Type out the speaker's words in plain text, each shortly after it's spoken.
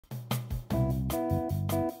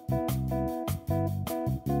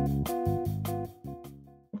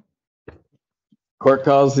Court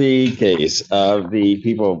calls the case of the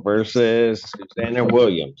people versus Susanna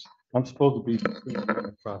Williams. I'm supposed to be in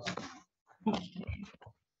the process.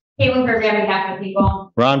 Caitlin Kirby on behalf of the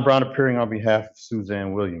people. Ron Brown appearing on behalf of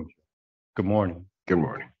Suzanne Williams. Good morning. Good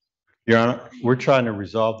morning. Your Honor, we're trying to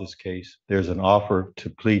resolve this case. There's an offer to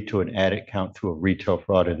plead to an added count to a retail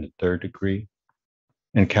fraud in the third degree,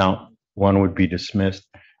 and count one would be dismissed.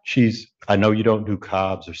 I know you don't do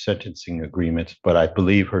COBs or sentencing agreements, but I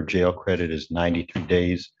believe her jail credit is 93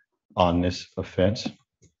 days on this offense.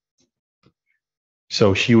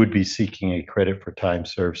 So she would be seeking a credit for time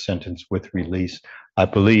served sentence with release. I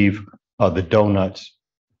believe the donuts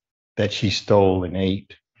that she stole and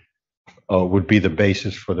ate would be the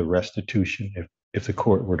basis for the restitution if the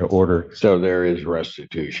court were to order. So there is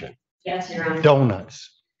restitution. Yes, Your Honor.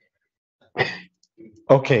 Donuts.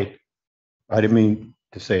 Okay. I didn't mean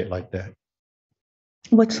to say it like that.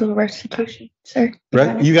 What's the restitution, sir?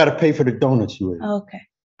 Right? You got to pay for the donuts you ate. Oh, okay.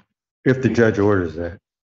 If the judge orders that.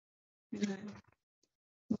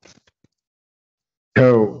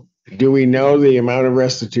 So do we know the amount of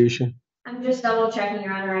restitution? I'm just double checking,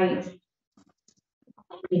 Your Honor.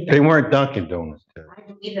 They weren't Dunkin' Donuts. I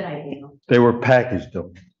believe that I do. They were packaged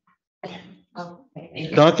donuts. Oh, okay, thank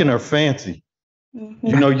you. Dunkin' are fancy.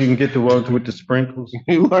 You know, you can get the ones with the sprinkles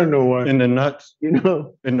You want to know what? and the nuts You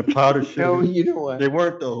know? and the powdered sugar. No, you know what? They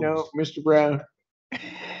weren't those. No, Mr. Brown.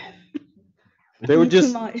 They were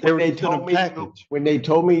just, much. they were They just in a told me package. when they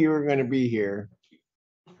told me you were going to be here,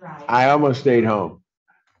 Right. I almost stayed home.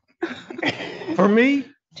 For me,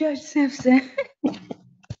 Judge Simpson.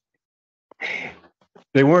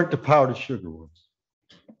 they weren't the powdered sugar ones.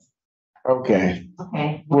 Okay,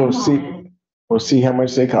 Okay. we'll see. We'll see how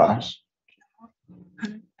much they cost.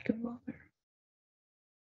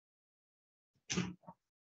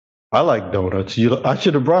 I like donuts. I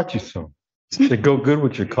should have brought you some. They go good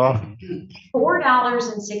with your coffee.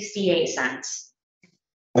 $4.68.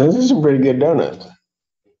 Those are some pretty good donuts.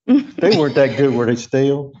 They weren't that good. Were they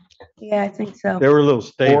stale? Yeah, I think so. They were a little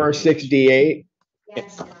stale. $4.68.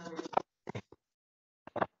 Yes, Your Honor.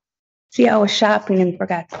 See, I was shopping and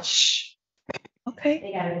forgot to shh. Okay.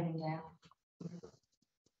 They got everything down.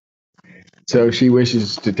 So she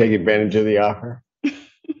wishes to take advantage of the offer.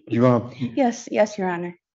 You want? Yes, yes, Your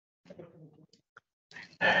Honor.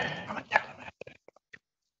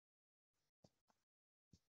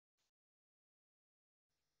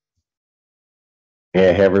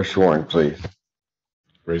 Yeah, have her sworn, please.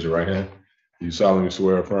 Raise your right hand. Do you solemnly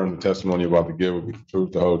swear or affirm the testimony you're about to give will be the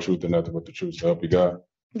truth, the whole truth, and nothing but the truth to help you God?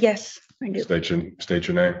 Yes, I do. State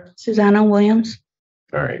your name. Susanna Williams.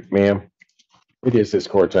 All right, ma'am. It is this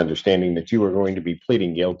court's understanding that you are going to be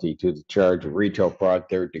pleading guilty to the charge of retail fraud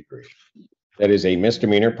third degree. That is a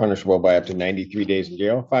misdemeanor punishable by up to 93 days in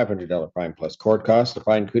jail, $500 fine plus court costs. The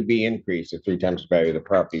fine could be increased to 3 times the value of the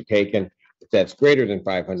property taken. If that's greater than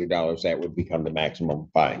 $500, that would become the maximum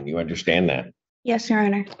fine. You understand that? Yes, Your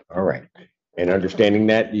Honor. All right. And understanding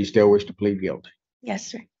that, you still wish to plead guilty Yes,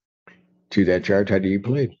 sir. to that charge? How do you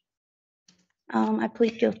plead? I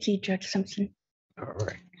plead guilty, Judge Simpson. All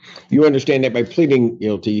right. You understand that by pleading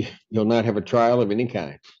guilty, you'll not have a trial of any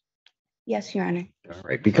kind. Yes, Your Honor. All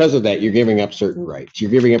right. Because of that, you're giving up certain rights.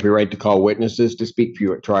 You're giving up your right to call witnesses to speak for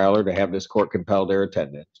you at trial or to have this court compel their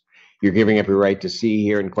attendance. You're giving up your right to see,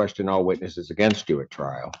 hear, and question all witnesses against you at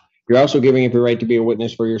trial. You're also giving up your right to be a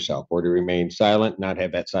witness for yourself or to remain silent, not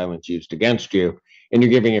have that silence used against you. And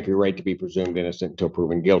you're giving up your right to be presumed innocent until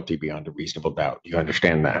proven guilty beyond a reasonable doubt. You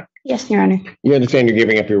understand that? Yes, Your Honor. You understand you're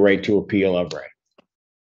giving up your right to appeal of right.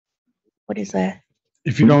 What is that?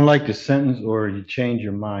 If you don't like the sentence or you change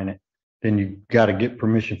your mind, then you got to get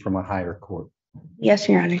permission from a higher court. Yes,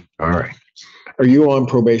 Your Honor. All right. Are you on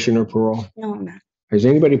probation or parole? No, I'm not. Has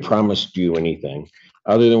anybody promised you anything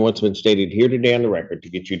other than what's been stated here today on the record to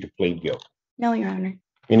get you to plead guilty? No, Your Honor.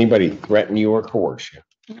 Anybody threaten you or coerce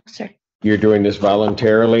you? No, sir. You're doing this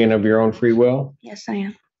voluntarily and of your own free will, Yes, I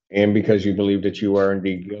am. and because you believe that you are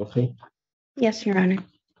indeed guilty? Yes, Your Honor.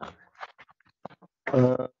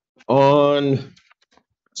 On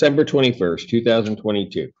December 21st,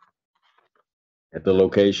 2022, at the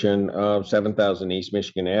location of 7000 East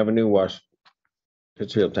Michigan Avenue,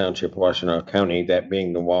 Pittsfield Township, Washtenaw County, that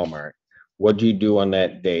being the Walmart, what do you do on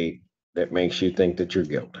that date that makes you think that you're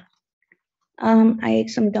guilty? I ate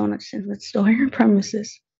some donuts in the store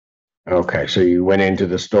premises. Okay, so you went into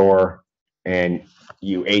the store and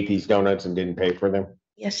you ate these donuts and didn't pay for them?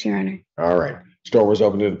 Yes, Your Honor. All right. Store was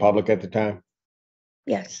open to the public at the time?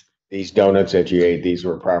 Yes. These donuts that you ate, this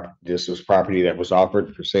was property that was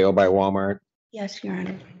offered for sale by Walmart? Yes, Your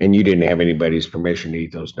Honor. And you didn't have anybody's permission to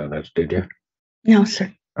eat those donuts, did you? No,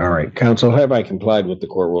 sir. All right, counsel, have I complied with the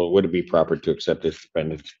court rule? Would it be proper to accept this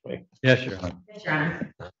defendant's plea? Yes, Your Honor. Yes, Your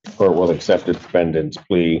Honor. Court will accept the defendant's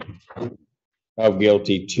plea of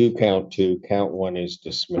guilty to count two. Count one is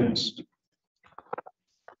dismissed.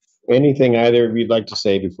 Anything either of you'd like to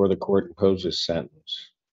say before the court imposes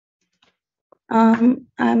sentence? I'm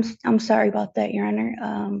sorry about that, Your Honor.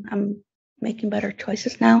 I'm making better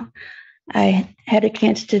choices now. I had a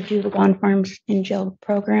chance to do the bond farms in jail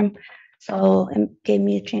program, so it gave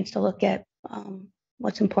me a chance to look at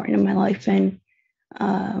what's important in my life, and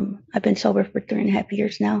I've been sober for 3.5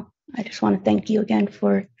 years now. I just want to thank you again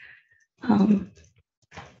for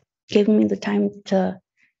giving me the time to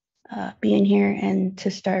be in here and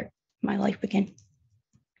to start my life again.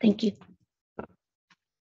 Thank you.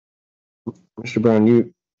 Mr. Brown,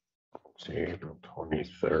 you see April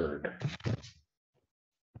 23rd.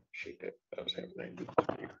 She did. That was him,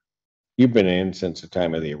 93. You've been in since the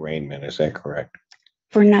time of the arraignment, is that correct?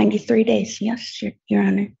 For 93 days, yes, Your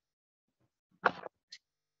Honor.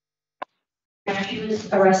 She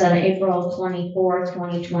was arrested on April 24th,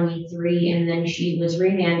 2023, and then she was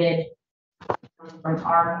remanded from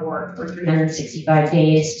our court for 365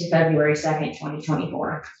 days to February 2nd,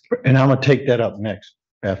 2024. And I'm gonna take that up next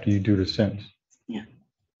after you do the sentence. Yeah.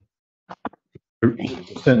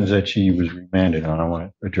 The sentence that she was remanded on, I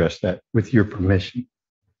want to address that with your permission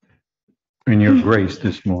and your grace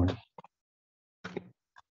this morning.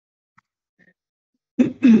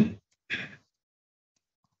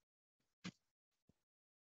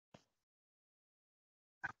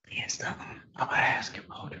 Yes, I'm gonna ask him,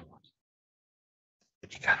 hold it.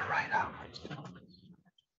 But you gotta write out.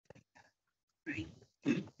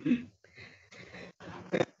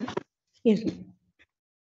 excuse me.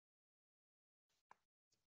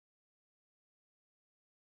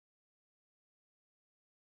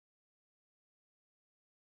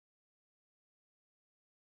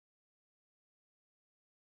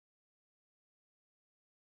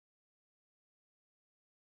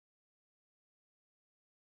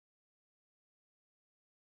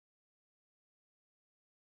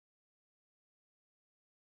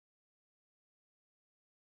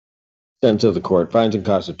 Sentence of the court, fines and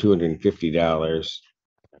costs of $250.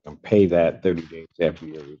 And pay that 30 days after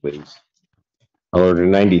your release. I'll order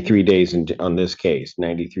 93 days on this case,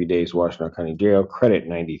 93 days Washington County Jail, credit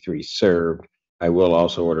 93 served. I will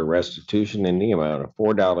also order restitution in the amount of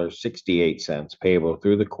 $4.68 payable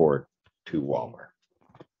through the court to Walmer.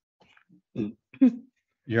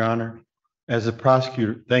 Your Honor, as a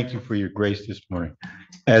prosecutor, thank you for your grace this morning.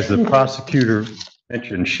 As the prosecutor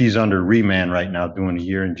mentioned, she's under remand right now, doing a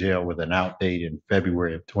year in jail with an out date in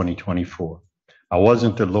February of 2024. I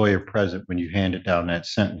wasn't the lawyer present when you handed down that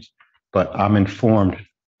sentence, but I'm informed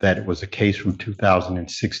that it was a case from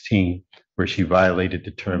 2016 where she violated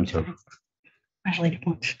the terms of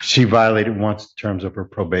She violated once the terms of her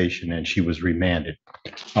probation and she was remanded.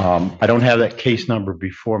 I don't have that case number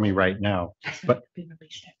before me right now, but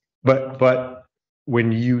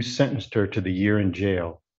when you sentenced her to the year in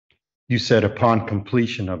jail, you said upon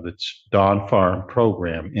completion of the Dawn Farm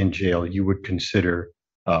program in jail, you would consider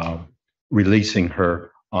releasing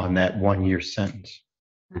her on that 1-year sentence.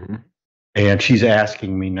 Mm-hmm. And she's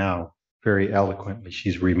asking me now, very eloquently,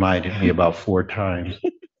 she's reminded me about 4 times,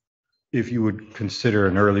 if you would consider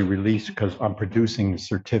an early release, because I'm producing a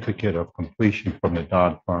certificate of completion from the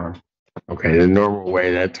Dawn Farm. Okay, the normal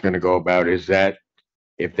way that's gonna go about is that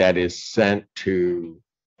if that is sent to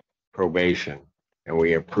probation and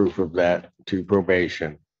we have proof of that to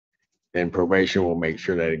probation, then probation will make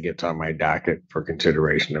sure that it gets on my docket for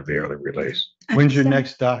consideration of the early release. When's your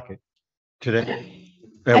next docket? Today?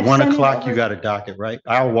 At I've 1 sent it o'clock, you over. got a docket, right?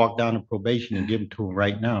 I'll walk down to probation and give it to him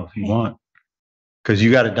right now if you want. Because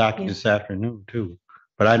you got a docket this afternoon too.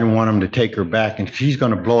 But I didn't want him to take her back, and she's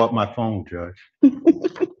gonna blow up my phone, Judge.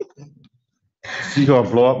 She's gonna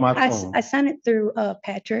blow up my phone. I sent it through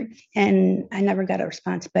Patrick, and I never got a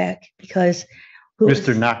response back because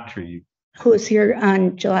Mr. Noctree, who was here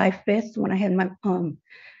on July 5th when I had my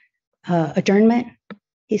adjournment,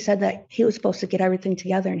 he said that he was supposed to get everything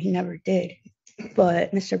together and he never did.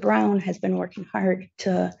 But Mr. Brown has been working hard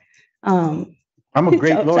to I'm a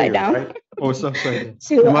great It's lawyer, upside down. right? Oh, it's upside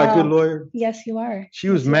to, down. Am I a good lawyer? Yes, you are. She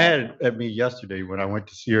was Yes, you are. mad at me yesterday when I went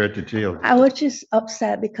to see her at the jail. I was just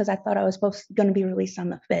upset because I thought I was going to be released on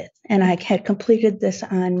the 5th, and I had completed this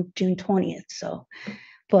on June 20th. So,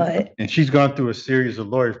 but And she's gone through a series of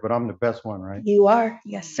lawyers, but I'm the best one, right? you are,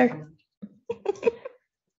 yes, sir.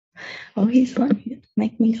 Oh, he's going to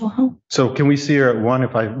make me go home. So can we see her at 1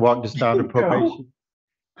 if I walk this down to probation?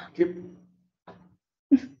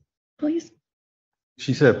 Please,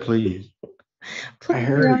 She said, please. I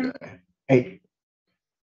heard, hey,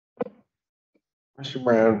 Mr.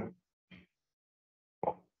 Brown,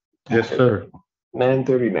 Yes, sir.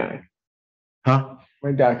 9:39. Huh?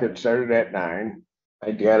 My docket started at 9.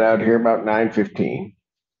 I got out here about 9:15.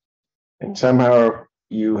 And somehow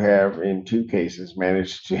you have, in 2 cases,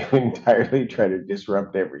 managed to entirely try to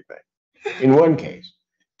disrupt everything. In 1 case.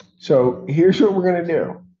 So here's what we're gonna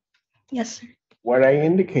do. Yes, sir. What I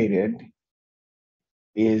indicated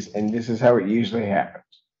is, and this is how it usually happens.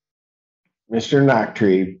 Mr.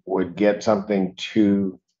 Noctree would get something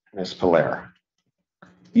to Ms. Polera.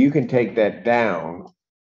 You can take that down,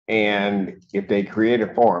 and if they create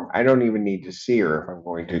a form, I don't even need to see her if I'm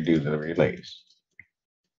going to do the release.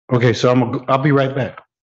 Okay, so I'll be right back.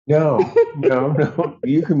 No, no,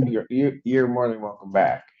 you can, you're more than welcome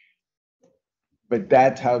back. But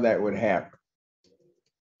that's how that would happen.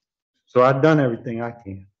 So I've done everything I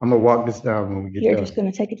can. I'm gonna walk this down when we get You're done. just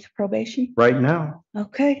gonna take it to probation? Right now,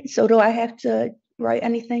 Okay, so do I have to write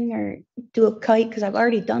anything or do a kite? Because I've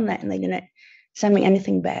already done that and they didn't send me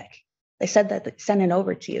anything back. They said that they sent it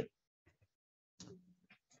over to you.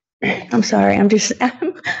 I'm sorry, I'm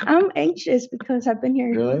anxious because I've been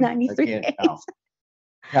here Really? I 93 can't days. tell.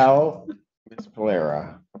 Tell Ms.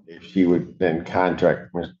 Polera if she would then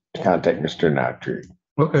contact Mr. Noctree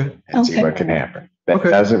okay, and see Okay. what can happen. That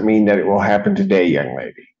Okay. doesn't mean that it will happen today, young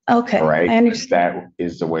lady. Okay, All right? I understand. That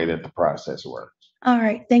is the way that the process works. All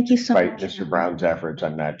right, thank you so Despite much. Mr. Brown's efforts,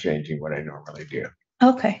 I'm not changing what I normally do.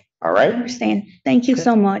 Okay, All I right? understand. Thank you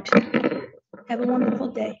so much. Have a wonderful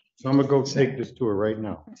day. so I'm gonna go take this to her right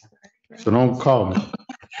now. So don't call me.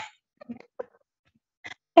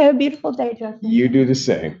 Have a beautiful day, Justin. You do the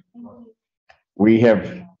same. We have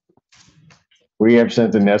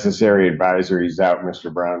sent the necessary advisories out,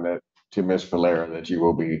 Mr. Brown, to Ms. Polera that you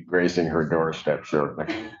will be gracing her doorstep shortly.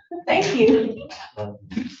 Thank you.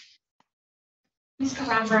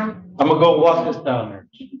 Mr. Brown. I'm gonna go walk this down there.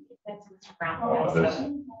 That's Mr.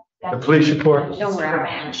 Brown. The police report. Don't worry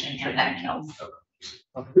about it. That counts.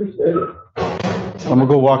 I'm gonna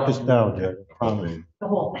go walk this down, Jack. I promise. The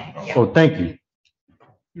whole thing. Yeah. Oh, thank you.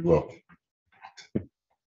 You're welcome.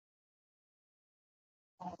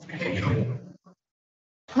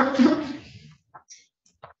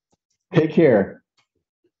 Take care.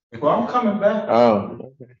 Well, I'm coming back.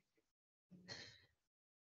 Oh, okay.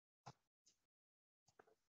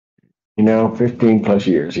 You know, 15 plus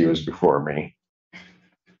years he was before me.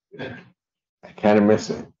 I kind of miss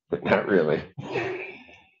it, but not really.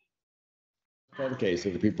 The case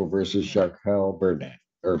of the People versus Sharkel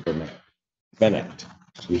Bennett,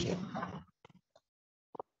 excuse me.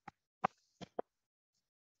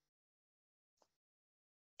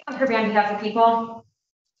 I'm Kirby on behalf of people.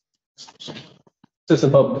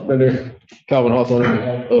 Assistant Public Defender Calvin Hawthorne, on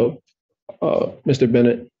behalf of Mr.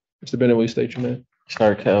 Bennett. Mr. Bennett, will you state your name?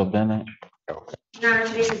 Sharkel Bennett. Your Honor,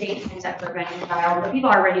 today's the date set for pending trial. The people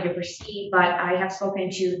are ready to proceed, but I have spoken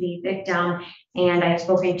to the victim and I have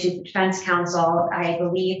spoken to the defense counsel. I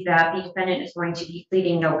believe that the defendant is going to be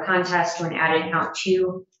pleading no contest to an added count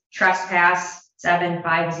 2 trespass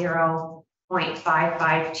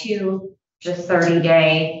 750.552, just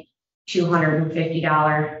 30-day,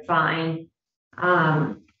 $250 fine.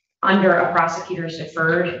 Under a prosecutor's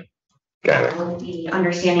deferred. With the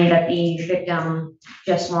understanding that the victim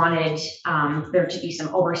just wanted there to be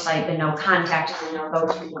some oversight, the no contact, and no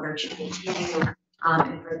votes in order to continue,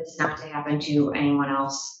 and for this not to happen to anyone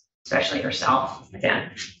else, especially herself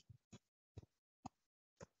again.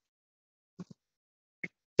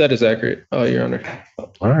 That is accurate, Your Honor.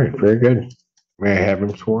 All right, very good. May I have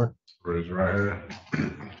him sworn? Raise your right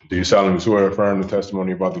hand. Do you solemnly swear or affirm the testimony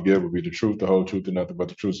you're about to give will be the truth, the whole truth, and nothing but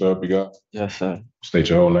the truth, so help you God? Yes, sir. State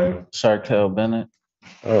your whole name. Sharkel Bennett.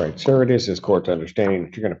 All right, sir, it is this court's understanding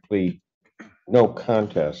that you're going to plead no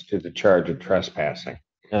contest to the charge of trespassing.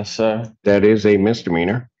 Yes, sir. That is a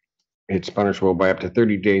misdemeanor. It's punishable by up to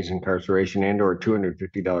 30 days incarceration and or a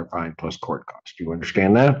 $250 fine plus court costs. Do you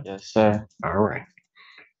understand that? Yes, sir. All right.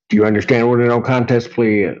 Do you understand what a no contest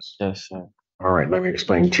plea is? Yes, sir. All right, let me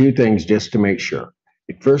explain 2 things just to make sure.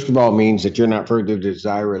 It first of all means that you're not further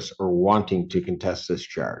desirous or wanting to contest this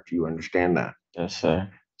charge. You understand that? Yes, sir.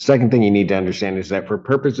 Second thing you need to understand is that for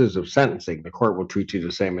purposes of sentencing, the court will treat you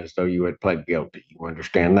the same as though you had pled guilty. You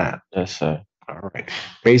understand that? Yes, sir. All right.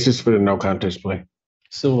 Basis for the no contest plea?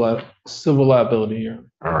 Civil liability, Your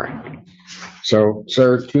Honor. All right. So,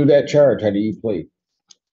 sir, to that charge, how do you plead?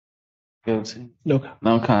 Guilty. No,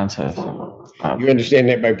 No contest. You understand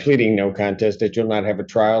that by pleading no contest, that you'll not have a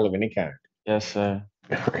trial of any kind. Yes, sir.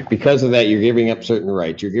 All right. Because of that, you're giving up certain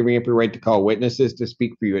rights. You're giving up your right to call witnesses to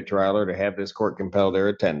speak for you at trial or to have this court compel their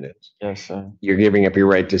attendance. Yes, sir. You're giving up your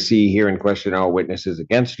right to see, hear, and question all witnesses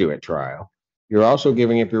against you at trial. You're also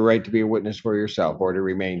giving up your right to be a witness for yourself or to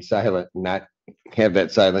remain silent and not have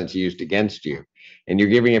that silence used against you. And you're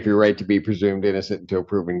giving up your right to be presumed innocent until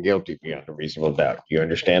proven guilty beyond a reasonable doubt. You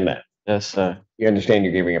understand that? Yes, sir. You understand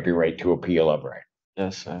you're giving up your right to appeal of right.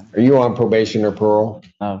 Yes, sir. Are you on probation or parole?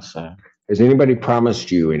 No, sir. Has anybody promised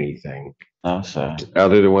you anything No, sir.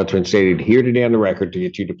 other than what's been stated here today on the record to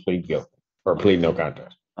get you to plead guilty or plead no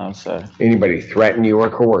contest? No, sir. Anybody threaten you or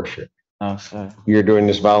coerce you? No, sir. You're doing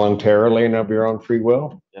this voluntarily and of your own free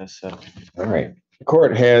will? Yes, sir. All right. The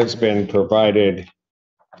court has been provided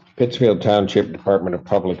Pittsfield Township Department of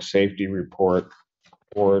Public Safety report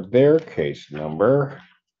for their case number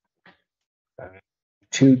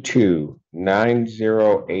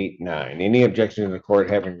 229089. Any objection to the court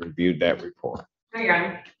having reviewed that report?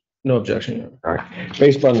 No objection, Your Honor. All right.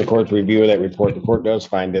 Based upon the court's review of that report, the court does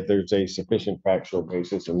find that there's a sufficient factual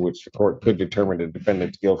basis in which the court could determine the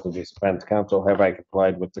defendant's guilt of this offense. Counsel, have I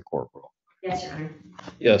complied with the court rule? Yes, Your Honor.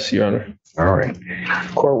 Yes, Your Honor. All right.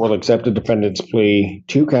 Court will accept the defendant's plea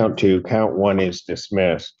to count two. Count one is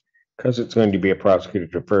dismissed because it's going to be a prosecutor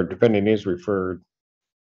deferred. Defendant is referred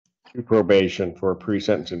to probation for a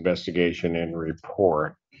pre-sentence investigation and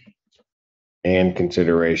report and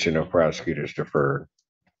consideration of prosecutors deferred.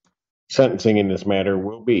 Sentencing in this matter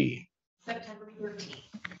will be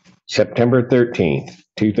September 13th,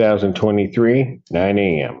 2023, 9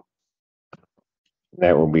 a.m.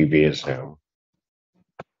 That will be via Zoom.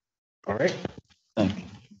 All right. Thank you.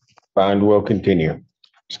 Bond will continue.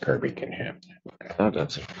 Ms. Kirby can have that. Oh,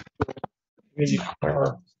 that's it.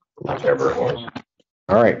 Or whatever it was.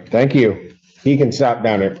 All right, thank you. He can stop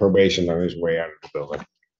down at probation on his way out of the building.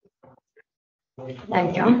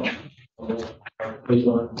 Thank you.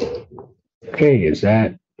 Okay, is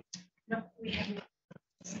that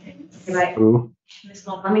Right. who?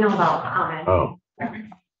 Let me know about comment. Oh.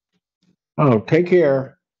 Oh, take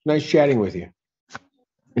care. Nice chatting with you.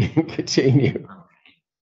 Continue.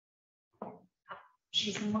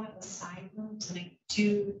 She's in one of the side rooms, and I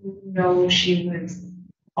do know she was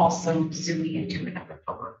also zooming into another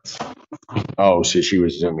phone. Oh, so she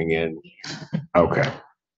was zooming in. Okay.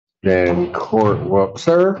 Then court, well,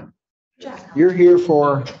 sir, you're here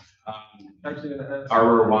for,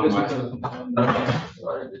 Arbor One West.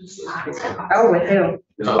 Oh, with who?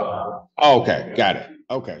 okay, got it.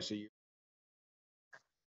 Okay, so you.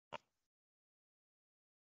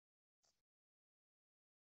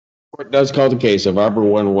 Court does call the case of Arbor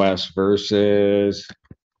One West versus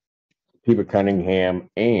Peter Cunningham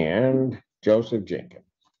and Joseph Jenkins.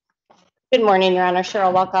 Good morning, Your Honor.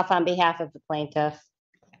 Cheryl Welkoff on behalf of the plaintiff.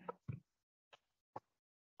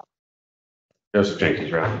 Joseph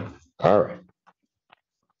Jenkins, right? All right.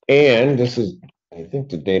 And this is, I think,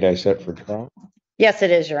 the date I set for trial. Yes,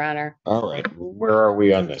 it is, Your Honor. All right, where are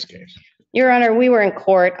we on this case? Your Honor, we were in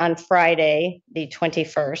court on Friday, the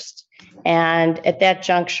 21st, and at that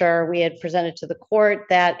juncture, we had presented to the court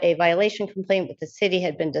that a violation complaint with the city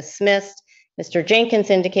had been dismissed. Mr. Jenkins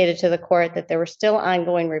indicated to the court that there were still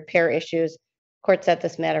ongoing repair issues. Court set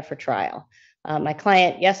this matter for trial. My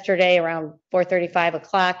client yesterday around 4:35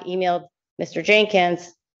 o'clock emailed Mr. Jenkins.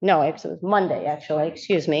 No, it was Monday, actually,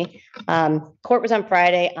 excuse me. Court was on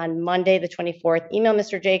Friday. On Monday, the 24th, emailed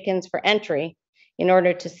Mr. Jenkins for entry in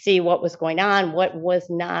order to see what was going on, what was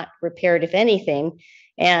not repaired, if anything.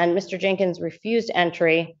 And Mr. Jenkins refused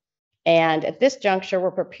entry. And at this juncture,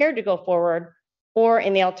 we're prepared to go forward, or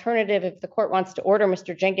in the alternative, if the court wants to order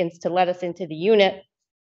Mr. Jenkins to let us into the unit,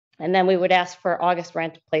 and then we would ask for August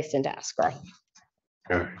rent placed into escrow.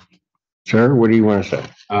 All right. Sir, what do you want to say?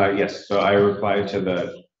 Yes, so I replied to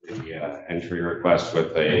the entry request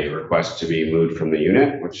with a request to be moved from the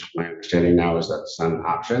unit, which my understanding now is that's an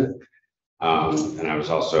option. And I was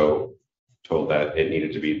also told that it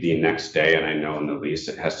needed to be the next day, and I know in the lease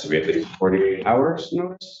it has to be at least 48 hours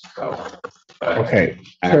notice. So Okay,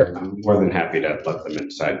 sir, I'm more than happy to let them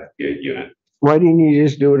inside the unit. why didn't you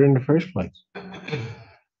just do it in the first place?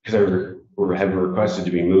 Because I have requested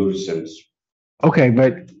to be moved since. Okay,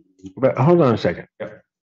 but hold on a second. Yep.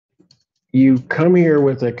 You come here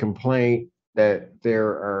with a complaint that there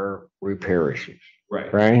are repair issues,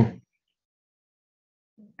 Right. right?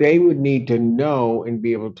 They would need to know and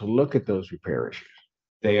be able to look at those repair issues.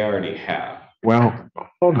 They already have. Well,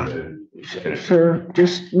 hold on, sir,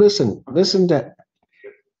 just listen to,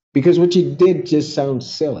 because what you did just sounds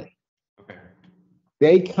silly. Okay.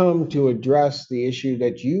 They come to address the issue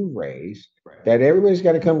that you raised, Right. that everybody's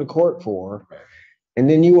got to come to court for, Right. and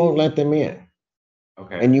then you won't let them in.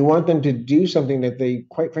 Okay. And you want them to do something that they,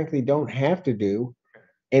 quite frankly, don't have to do.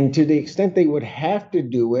 And to the extent they would have to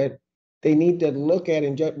do it, they need to look at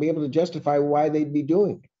and be able to justify why they'd be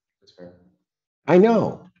doing it. That's fair. I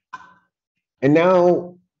know. And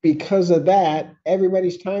now, because of that,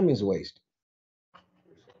 everybody's time is wasted.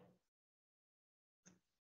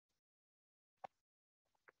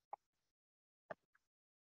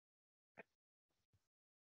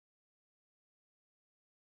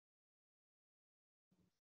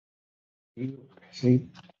 See,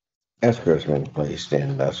 escrow's been placed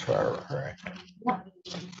in thus far, correct?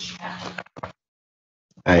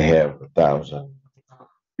 I have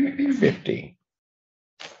 1,050.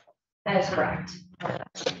 That is correct.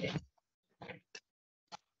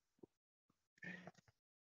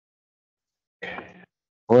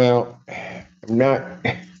 Well, I'm not.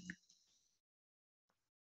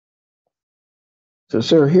 So,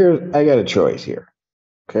 sir, here, I got a choice here,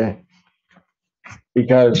 okay?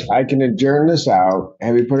 Because I can adjourn this out,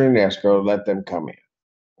 have you put in escrow, let them come in.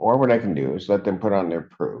 Or what I can do is let them put on their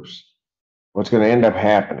proofs. What's gonna end up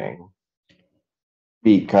happening,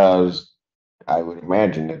 because I would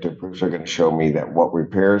imagine that the proofs are gonna show me that what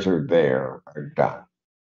repairs are there are done.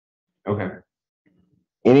 Okay,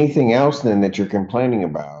 Anything else then that you're complaining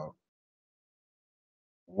about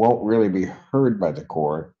won't really be heard by the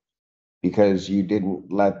court because you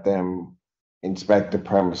didn't let them inspect the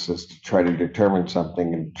premises to try to determine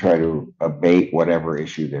something and try to abate whatever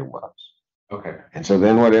issue there was. okay. And so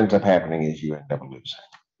then what ends up happening is you end up losing,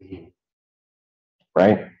 Mhm.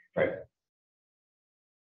 right? Right.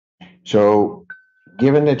 So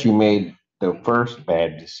given that you made the first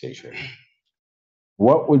bad decision,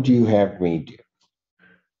 what would you have me do?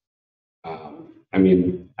 I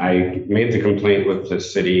mean, I made the complaint with the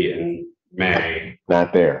city in May.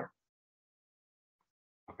 Not there.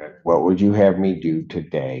 Okay. What would you have me do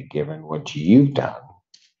today, given what you've done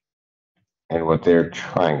and what they're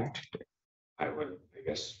trying to do? I would, I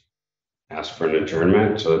guess, ask for an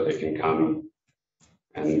adjournment so that they can come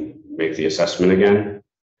and make the assessment again.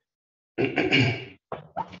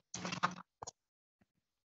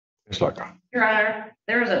 Just like, Your Honor,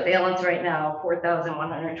 there is a balance right now,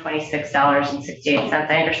 $4,126.68.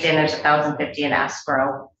 I understand there's 1,050 in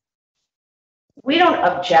escrow. We don't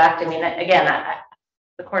object. I mean, again,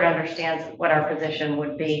 the court understands what our position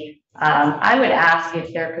would be. I would ask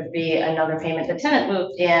if there could be another payment. The tenant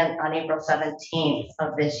moved in on April 17th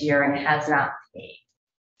of this year and has not paid.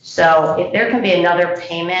 So if there can be another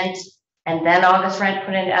payment and then August rent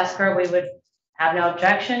put into escrow, we would have no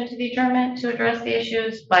objection to the adjournment to address the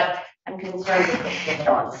issues, but I'm concerned with the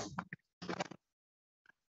balance.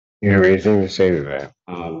 you have anything to say to that?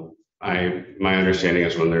 My understanding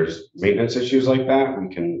is when there's maintenance issues like that, we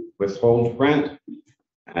can withhold rent.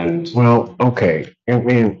 And Well, okay, I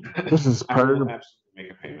mean, this is I part of will the, absolutely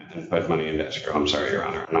make a payment and put money into escrow. I'm sorry, Your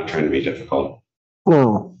Honor. I'm not trying to be difficult.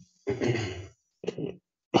 no.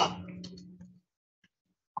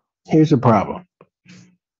 Here's the problem.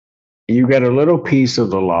 You got a little piece of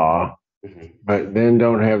the law, Mhm. but then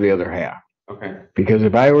don't have the other half. Okay, Because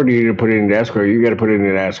if I order you to put it into escrow, you got to put it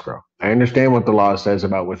into escrow. I understand what the law says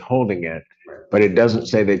about withholding it, but it doesn't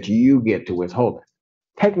say that you get to withhold it.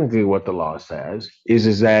 Technically, what the law says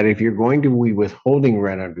is that if you're going to be withholding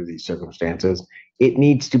rent under these circumstances, it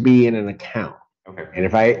needs to be in an account.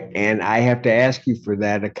 okay, And I have to ask you for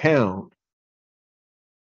that account,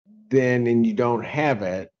 then and you don't have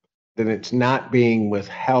it, then it's not being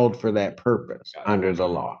withheld for that purpose Got it. under the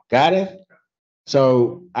law. Got it?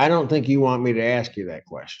 So I don't think you want me to ask you that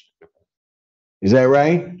question. Is that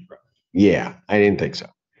right? Yeah, I didn't think so.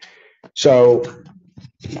 So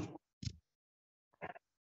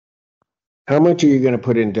how much are you going to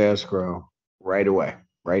put into escrow right away,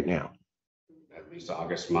 right now? at least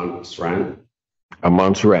August month's rent. A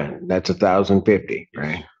month's rent. That's 1,050,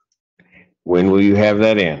 right? When will you have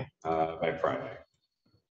that in? By Friday.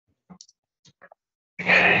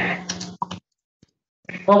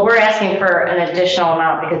 Well, we're asking for an additional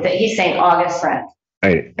amount because he's saying August rent.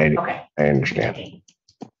 I Okay. understand.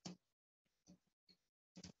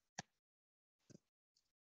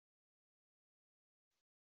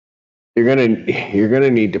 You're gonna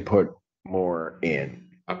need to put more in.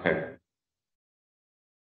 Okay.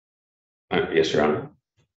 Yes, Your Honor.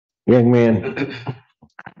 Young man,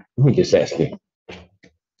 let me just ask you.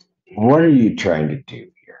 What are you trying to do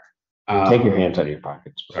here? Take your hands out of your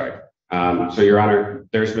pockets. Sorry. So Your Honor,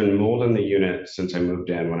 there's been mold in the unit since I moved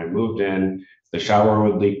in. When I moved in, the shower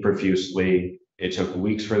would leak profusely. It took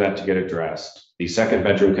weeks for that to get addressed. The second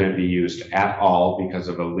bedroom couldn't be used at all because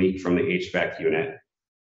of a leak from the HVAC unit.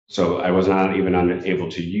 So I was not even able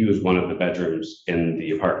to use one of the bedrooms in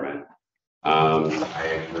the apartment.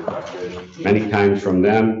 I requested many times from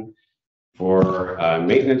them for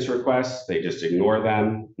maintenance requests. They just ignore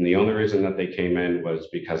them. And the only reason that they came in was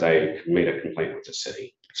because I made a complaint with the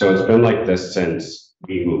city. So it's been like this since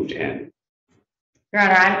we moved in. Your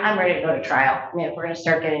Honor, I'm ready to go to trial. I mean, if we're gonna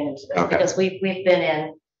start getting into this, Okay. because we've been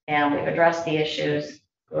in and we've addressed the issues.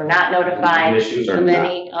 We're not notified The issues are of not-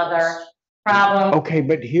 any other problems. Okay,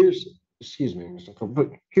 but excuse me, Mr. Cole, but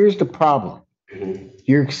here's the problem. Mhm.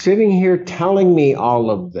 You're sitting here telling me all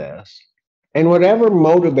of this, and whatever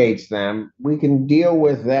motivates them, we can deal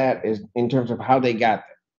with that as in terms of how they got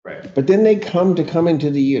there. Right. But then they come into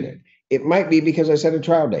the unit. It might be because I set a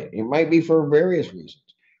trial date. It might be for various reasons,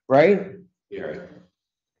 right? You're right.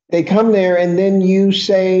 They come there and then you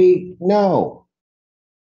say no.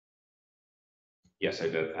 Yes, I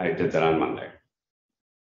did. I did that on Monday.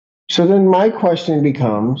 So then my question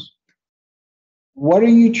becomes, what are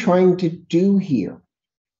you trying to do here?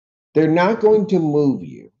 They're not going to move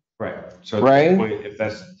you. Right. So at Right. this point, if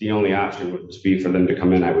that's the only option would be for them to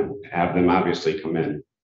come in, I would have them obviously come in,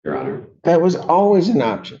 Your Honor. That was always an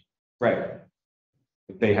option. Right.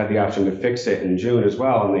 But they had the option to fix it in June as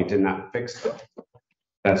well, and they did not fix it.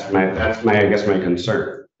 That's my, I guess, my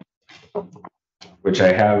concern. Which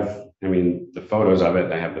I have, I mean, the photos of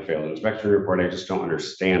it, I have the failed inspection report, I just don't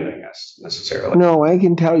understand, I guess, necessarily. No, I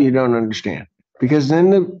can tell you don't understand. Because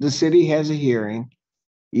then the city has a hearing.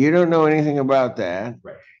 You don't know anything about that.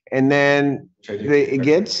 Right. And then Which I did it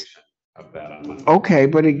gets, of that on Monday. okay,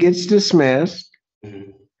 but it gets dismissed.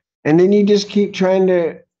 Mhm. And then you just keep trying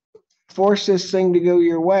to force this thing to go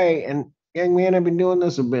your way. And young man, I've been doing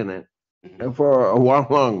this a minute, for a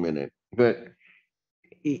long minute, but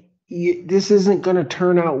this isn't going to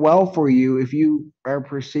turn out well for you if you are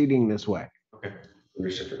proceeding this way. Okay.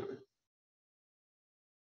 Understood, Your Honor.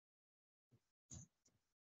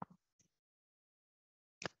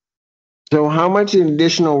 So how much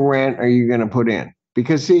additional rent are you going to put in?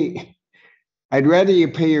 Because see, I'd rather you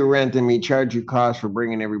pay your rent than me charge you costs for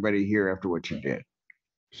bringing everybody here after what you did.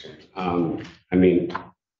 I mean,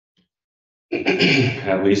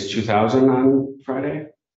 at least 2,000 on Friday.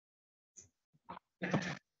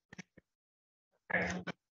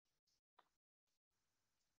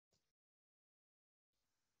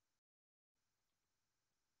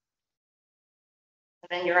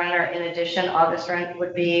 Then, Your Honor, in addition, August rent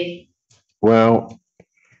would be, Well,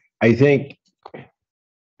 I think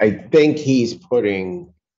he's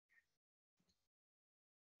putting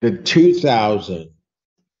the 2,000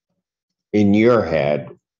 in your head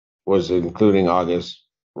was including August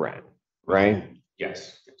rent, right?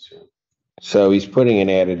 Yes. Yes, Your Honor. So he's putting an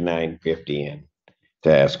added 950 in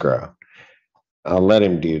to escrow. I'll let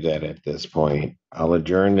him do that at this point. I'll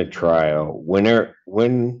adjourn the trial. When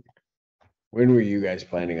were you guys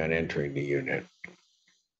planning on entering the unit?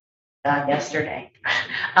 yesterday.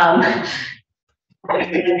 You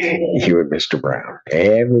and Mr. Brown.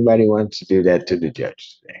 Everybody wants to do that to the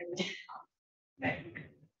judge today.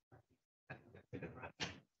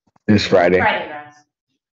 This Friday? Friday, Your Honor.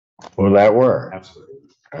 Will that work? Absolutely.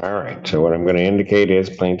 All right. So what I'm going to indicate is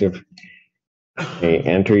plaintiff may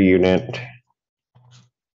enter unit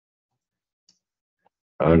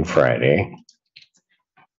on Friday,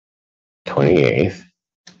 28th.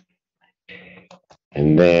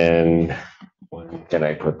 And then when can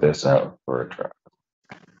I put this out for a trial?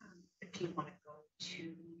 If you want to go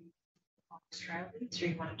to August trial dates, or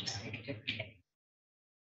you want to just make a different day.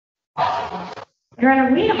 Your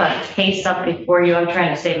Honor, we have a case up before you. I'm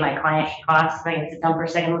trying to save my client costs. If I can sit down for a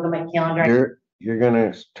second, look at my calendar. You're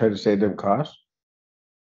going to try to save them costs?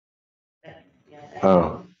 Yeah.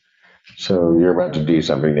 Oh, so you're about to do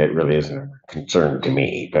something that really isn't a concern to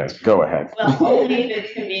me, but go ahead. Well, only if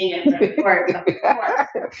it's convenient for the court, of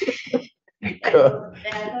course. That goes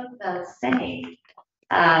without saying.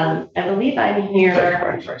 I believe I'm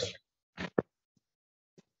here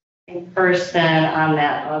in person on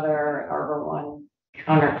that other Arbor One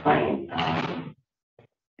counterclaim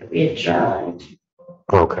that we adjourned.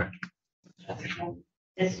 Okay.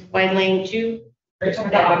 This White Lane two, You're talking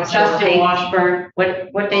about August Justin 14th. Washburn.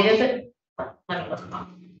 What date is it? Let me look them up.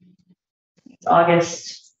 It's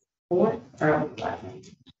August 4th or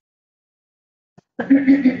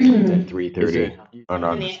 3:30 on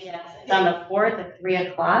August. It's on the 4th at 3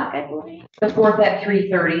 o'clock, I believe. The fourth at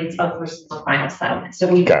 3:30, it's up for some final settlement,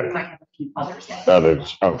 so we Got it. might have a few others.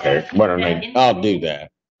 Others, okay. Why don't I'll do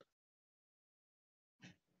that.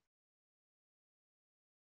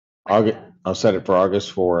 I'll set it for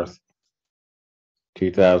August 4th,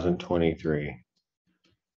 2023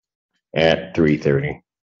 at 3:30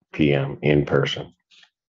 PM in person.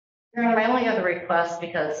 Your Honor, my only other request,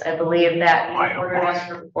 because I believe that in the order's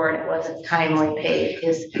report, it wasn't timely paid,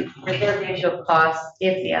 is for the issue of costs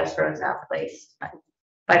if the escrow is not placed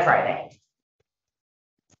by Friday.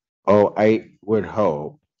 Oh, I would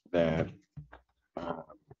hope that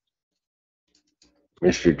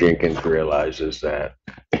Mr. Jenkins realizes that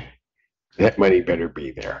that money better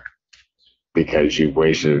be there because you've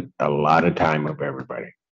wasted a lot of time of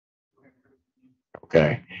everybody.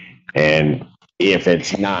 Okay, and if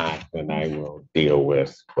it's not, then I will deal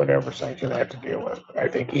with whatever sanction I have to deal with. I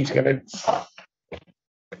think he's gonna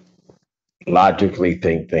logically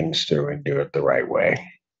think things through and do it the right way.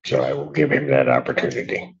 So I will give him that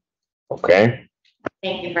opportunity. Okay?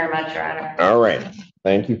 Thank you very much, Your Honor. All right.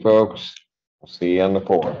 Thank you, folks. We'll see you on the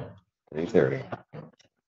 4th, 3:30.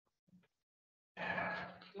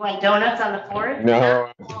 You want donuts on the 4th?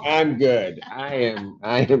 No, I'm good. I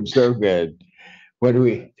am so good. What do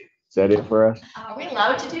we, is that it for us? Are we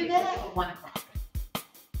allowed to do that? 1 o'clock.